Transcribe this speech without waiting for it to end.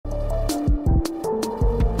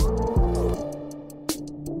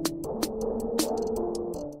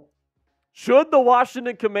Should the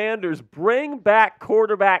Washington Commanders bring back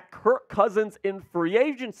quarterback Kirk Cousins in free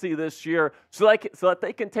agency this year so that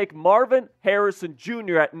they can take Marvin Harrison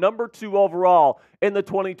Jr. at number 2 overall in the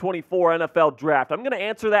 2024 NFL Draft? I'm going to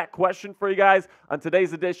answer that question for you guys on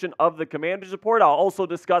today's edition of the Commanders Report. I'll also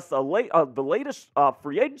discuss the latest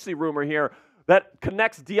free agency rumor here that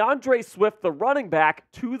connects DeAndre Swift, the running back,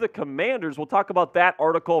 to the Commanders. We'll talk about that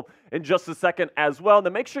article in just a second as well. And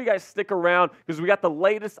then make sure you guys stick around because we got the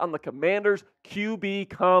latest on the Commanders QB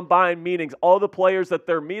Combine meetings, all the players that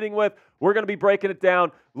they're meeting with. We're going to be breaking it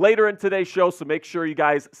down later in today's show, so make sure you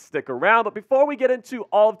guys stick around. But before we get into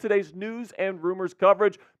all of today's news and rumors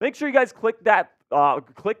coverage, make sure you guys click that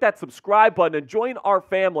subscribe button and join our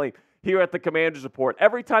family here at the Commanders Report.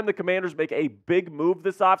 Every time the Commanders make a big move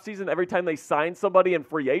this offseason, every time they sign somebody in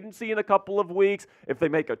free agency in a couple of weeks, if they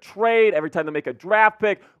make a trade, every time they make a draft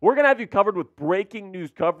pick, we're going to have you covered with breaking news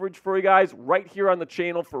coverage for you guys right here on the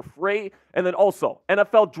channel for free. And then also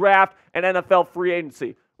NFL Draft and NFL Free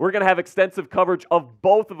Agency. We're going to have extensive coverage of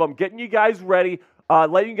both of them, getting you guys ready,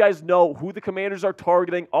 letting you guys know who the Commanders are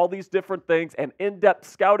targeting, all these different things, and in-depth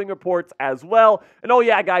scouting reports as well. And oh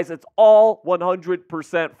yeah, guys, it's all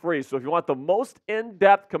 100% free. So if you want the most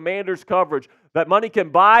in-depth Commanders coverage that money can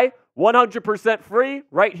buy, 100% free,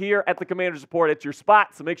 right here at the Commanders Report. It's your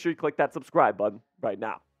spot, so make sure you click that subscribe button right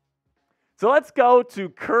now. So let's go to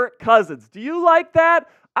Kirk Cousins. Do you like that?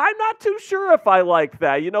 I'm not too sure if I like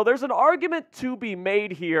that. You know, there's an argument to be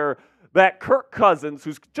made here that Kirk Cousins,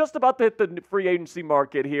 who's just about to hit the free agency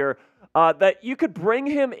market here, that you could bring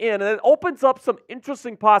him in, and it opens up some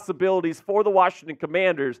interesting possibilities for the Washington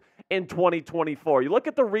Commanders in 2024. You look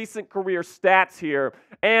at the recent career stats here,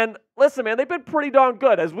 and listen, man, they've been pretty darn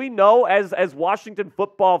good. As we know, as Washington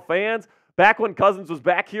football fans, back when Cousins was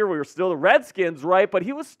back here, we were still the Redskins, right? But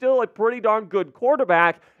he was still a pretty darn good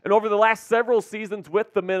quarterback, and over the last several seasons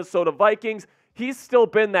with the Minnesota Vikings, he's still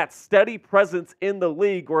been that steady presence in the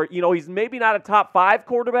league where, you know, he's maybe not a top 5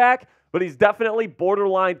 quarterback, but he's definitely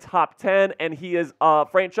borderline top 10, and he is a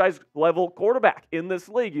franchise-level quarterback in this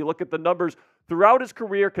league. You look at the numbers throughout his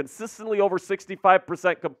career, consistently over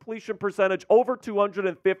 65% completion percentage, over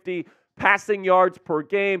 250 passing yards per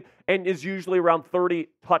game, and is usually around 30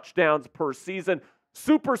 touchdowns per season.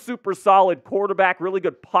 Super, super solid quarterback, really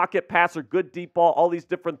good pocket passer, good deep ball, all these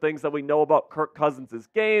different things that we know about Kirk Cousins'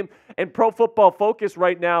 game. And Pro Football Focus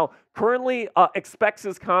right now currently expects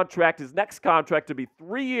his next contract to be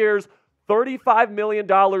 3 years, $35 million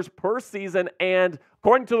per season. And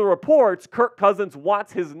according to the reports, Kirk Cousins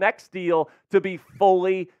wants his next deal to be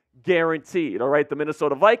fully guaranteed. All right, the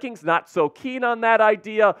Minnesota Vikings not so keen on that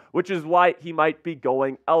idea, which is why he might be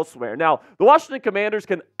going elsewhere. Now, the Washington Commanders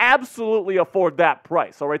can absolutely afford that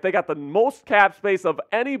price. All right, they got the most cap space of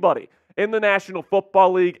anybody in the National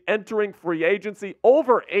Football League entering free agency,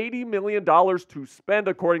 over $80 million to spend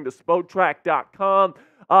according to Spotrac.com.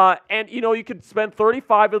 And, you know, you could spend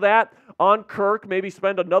 35 of that on Kirk, maybe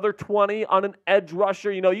spend another 20 on an edge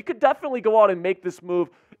rusher. You know, you could definitely go out and make this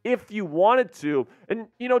move if you wanted to. And,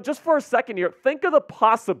 you know, just for a second here, think of the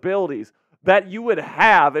possibilities that you would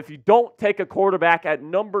have if you don't take a quarterback at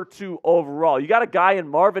number 2 overall. You got a guy in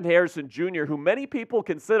Marvin Harrison Jr., who many people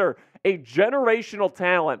consider a generational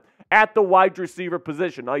talent at the wide receiver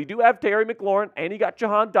position. Now, you do have Terry McLaurin, and you got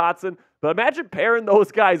Jahan Dotson, but imagine pairing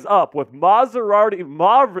those guys up with Maserati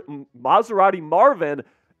Marvin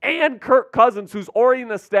and Kirk Cousins, who's already an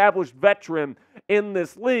established veteran in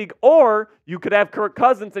this league. Or you could have Kirk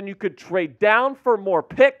Cousins and you could trade down for more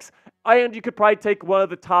picks, and you could probably take one of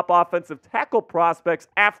the top offensive tackle prospects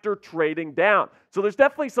after trading down. So there's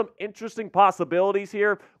definitely some interesting possibilities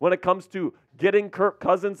here when it comes to getting Kirk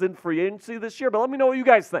Cousins in free agency this year. But let me know what you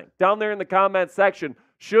guys think down there in the comment section.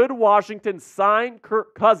 Should Washington sign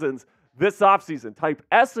Kirk Cousins this offseason? Type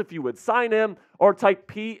S if you would sign him, or type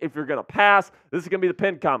P if you're going to pass. This is going to be the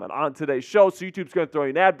pinned comment on today's show, so YouTube's going to throw you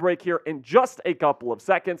an ad break here in just a couple of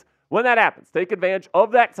seconds. When that happens, take advantage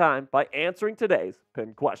of that time by answering today's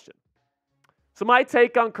pinned question. So my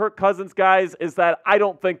take on Kirk Cousins, guys, is that I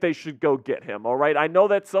don't think they should go get him, all right? I know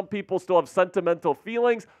that some people still have sentimental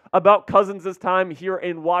feelings about Cousins' time here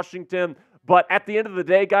in Washington, but at the end of the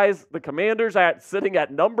day, guys, the Commanders are sitting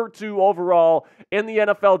at number 2 overall in the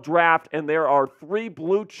NFL Draft, and there are 3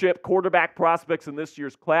 blue-chip quarterback prospects in this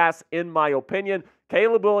year's class, in my opinion.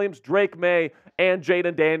 Caleb Williams, Drake May, and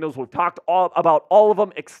Jaden Daniels. We've talked about all of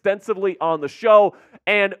them extensively on the show,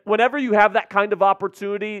 and whenever you have that kind of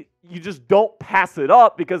opportunity, you just don't pass it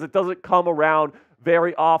up because it doesn't come around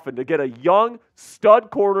very often. To get a young stud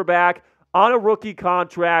quarterback on a rookie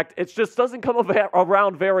contract, it just doesn't come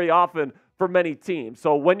around very often for many teams.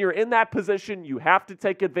 So when you're in that position, you have to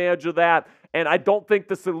take advantage of that. And I don't think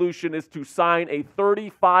the solution is to sign a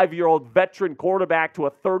 35-year-old veteran quarterback to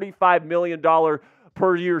a $35 million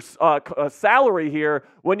per year salary here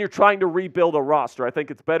when you're trying to rebuild a roster. I think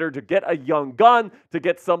it's better to get a young gun, to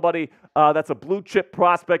get somebody that's a blue chip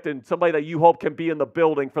prospect and somebody that you hope can be in the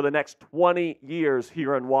building for the next 20 years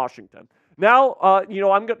here in Washington. Now,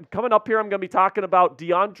 coming up here, I'm going to be talking about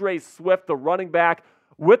DeAndre Swift, the running back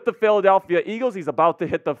with the Philadelphia Eagles. He's about to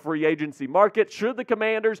hit the free agency market. Should the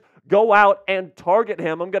Commanders go out and target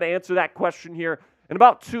him? I'm going to answer that question here in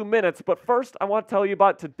about 2 minutes. But first, I want to tell you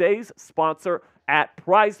about today's sponsor at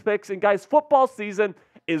Prize Picks. And guys, football season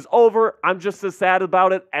is over. I'm just as sad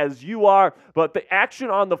about it as you are. But the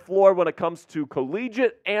action on the floor when it comes to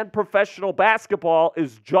collegiate and professional basketball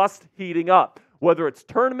is just heating up. Whether it's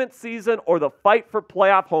tournament season or the fight for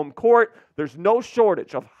playoff home court, there's no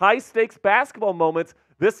shortage of high-stakes basketball moments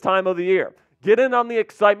this time of the year. Get in on the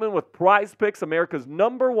excitement with Prize Picks, America's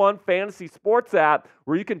 #1 fantasy sports app,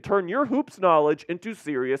 where you can turn your hoops knowledge into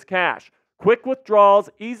serious cash. Quick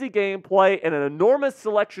withdrawals, easy gameplay, and an enormous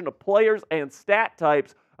selection of players and stat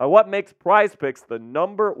types are what makes Prize Picks the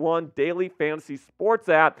 #1 daily fantasy sports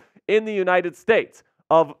app in the United States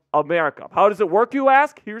of America. How does it work, you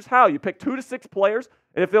ask? Here's how. You pick 2 to 6 players,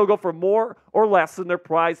 and if they'll go for more or less than their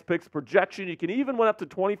Prize Picks projection, you can even win up to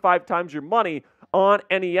 25 times your money on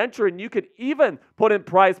any entry, and you can even put in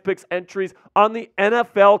Prize Picks entries on the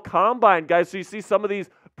NFL Combine, guys. So you see some of these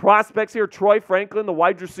prospects here: Troy Franklin, the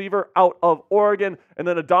wide receiver out of Oregon, and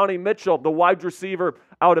then Adonai Mitchell, the wide receiver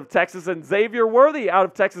out of Texas, and Xavier Worthy out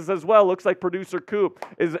of Texas as well. Looks like producer Coop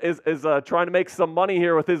is trying to make some money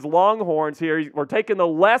here with his Longhorns here. We're taking the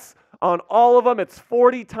less on all of them. It's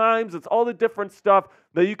 40 times. It's all the different stuff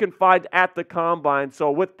that you can find at the Combine.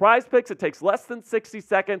 So with Prize Picks, it takes less than 60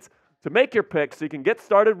 seconds to make your picks, so you can get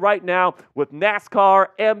started right now with NASCAR,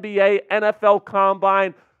 NBA, NFL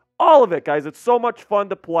Combine, all of it, guys. It's so much fun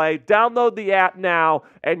to play. Download the app now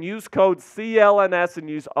and use code CLNS and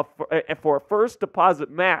use for a first deposit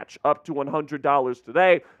match up to $100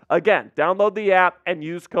 today. Again, download the app and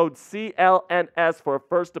use code CLNS for a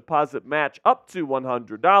first deposit match up to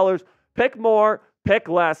 $100. Pick more, pick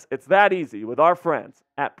less. It's that easy with our friends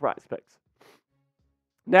at Prize Picks.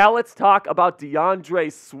 Now let's talk about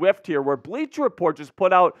DeAndre Swift here, where Bleacher Report just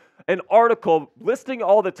put out an article listing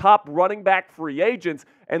all the top running back free agents,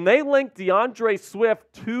 and they linked DeAndre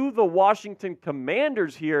Swift to the Washington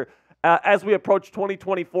Commanders here as we approach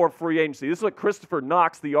 2024 free agency. This is what Christopher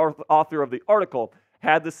Knox, the author of the article,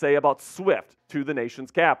 had to say about Swift to the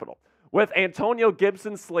nation's capital. With Antonio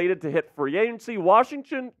Gibson slated to hit free agency,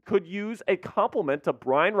 Washington could use a complement to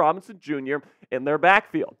Brian Robinson Jr. in their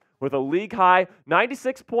backfield. With a league-high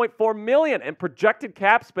 $96.4 million in projected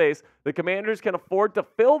cap space, the Commanders can afford to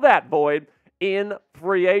fill that void in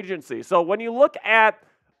free agency. So when you look at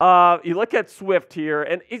Swift here,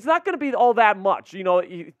 and it's not going to be all that much. You know,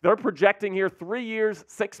 they're projecting here 3 years,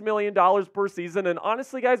 $6 million per season. And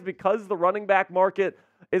honestly, guys, because the running back market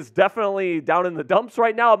is definitely down in the dumps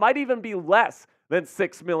right now, it might even be less than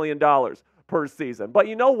 $6 million per season. But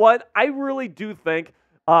you know what? I really do think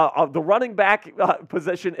the running back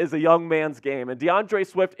position is a young man's game, and DeAndre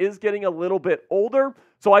Swift is getting a little bit older.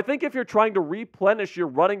 So I think if you're trying to replenish your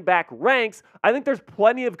running back ranks, I think there's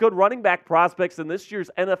plenty of good running back prospects in this year's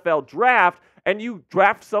NFL draft, and you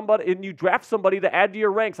draft somebody to add to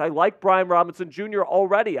your ranks. I like Brian Robinson Jr.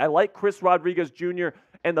 already. I like Chris Rodriguez Jr.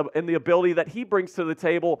 and the ability that he brings to the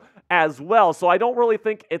table as well. So I don't really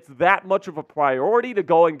think it's that much of a priority to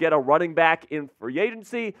go and get a running back in free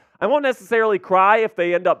agency. I won't necessarily cry if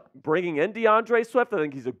they end up bringing in DeAndre Swift. I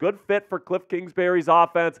think he's a good fit for Cliff Kingsbury's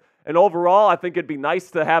offense. And overall, I think it'd be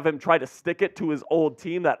nice to have him try to stick it to his old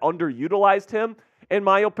team that underutilized him, in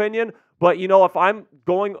my opinion. But, you know, if I'm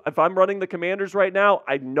running the Commanders right now,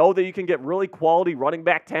 I know that you can get really quality running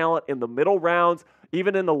back talent in the middle rounds,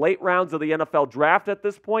 even in the late rounds of the NFL draft at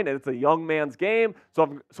this point, and it's a young man's game.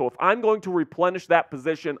 So if I'm going to replenish that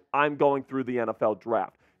position, I'm going through the NFL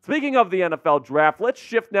draft. Speaking of the NFL draft, let's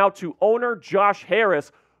shift now to owner Josh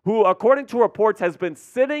Harris, who, according to reports, has been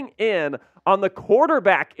sitting in on the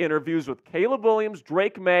quarterback interviews with Caleb Williams,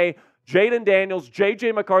 Drake May, Jaden Daniels,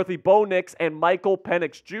 J.J. McCarthy, Bo Nix, and Michael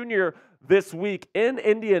Penix Jr. this week in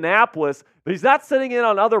Indianapolis. He's not sitting in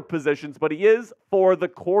on other positions, but he is for the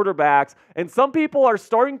quarterbacks. And some people are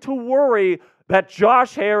starting to worry that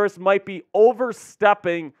Josh Harris might be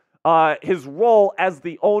overstepping his role as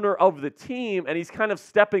the owner of the team, and he's kind of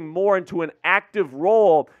stepping more into an active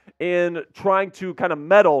role in trying to kind of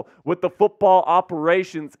meddle with the football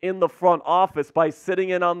operations in the front office by sitting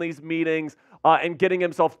in on these meetings, and getting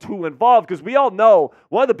himself too involved, because we all know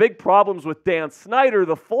one of the big problems with Dan Snyder,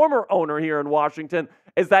 the former owner here in Washington,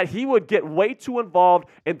 is that he would get way too involved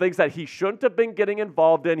in things that he shouldn't have been getting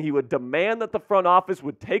involved in. He would demand that the front office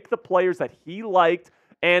would take the players that he liked,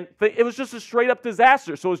 and it was just a straight-up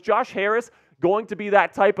disaster. So is Josh Harris going to be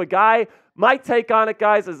that type of guy? My take on it,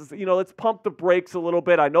 guys, is, let's pump the brakes a little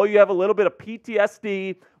bit. I know you have a little bit of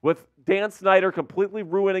PTSD with Dan Snyder completely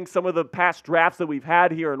ruining some of the past drafts that we've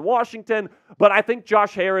had here in Washington, but I think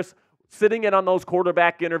Josh Harris, sitting in on those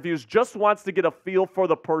quarterback interviews, just wants to get a feel for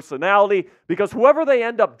the personality, because whoever they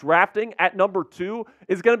end up drafting at number 2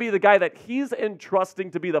 is going to be the guy that he's entrusting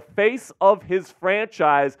to be the face of his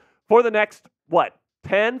franchise for the next,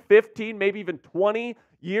 10, 15, maybe even 20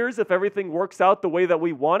 years if everything works out the way that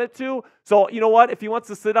we want it to. So, you know what? If he wants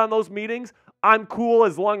to sit on those meetings, I'm cool,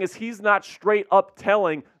 as long as he's not straight up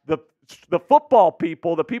telling the football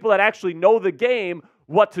people, the people that actually know the game,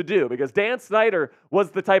 what to do. Because Dan Snyder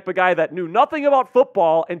was the type of guy that knew nothing about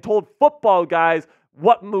football and told football guys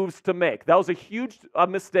what moves to make. That was a huge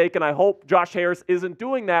mistake, and I hope Josh Harris isn't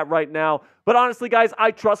doing that right now. But honestly, guys,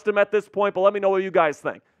 I trust him at this point, but let me know what you guys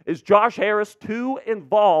think. Is Josh Harris too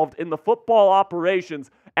involved in the football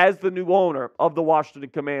operations as the new owner of the Washington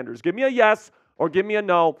Commanders? Give me a yes or give me a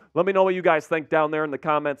no. Let me know what you guys think down there in the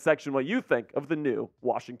comments section, what you think of the new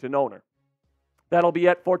Washington owner. That'll be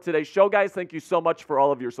it for today's show, guys. Thank you so much for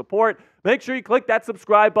all of your support. Make sure you click that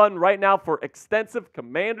subscribe button right now for extensive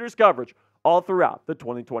Commanders coverage all throughout the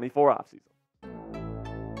 2024 offseason.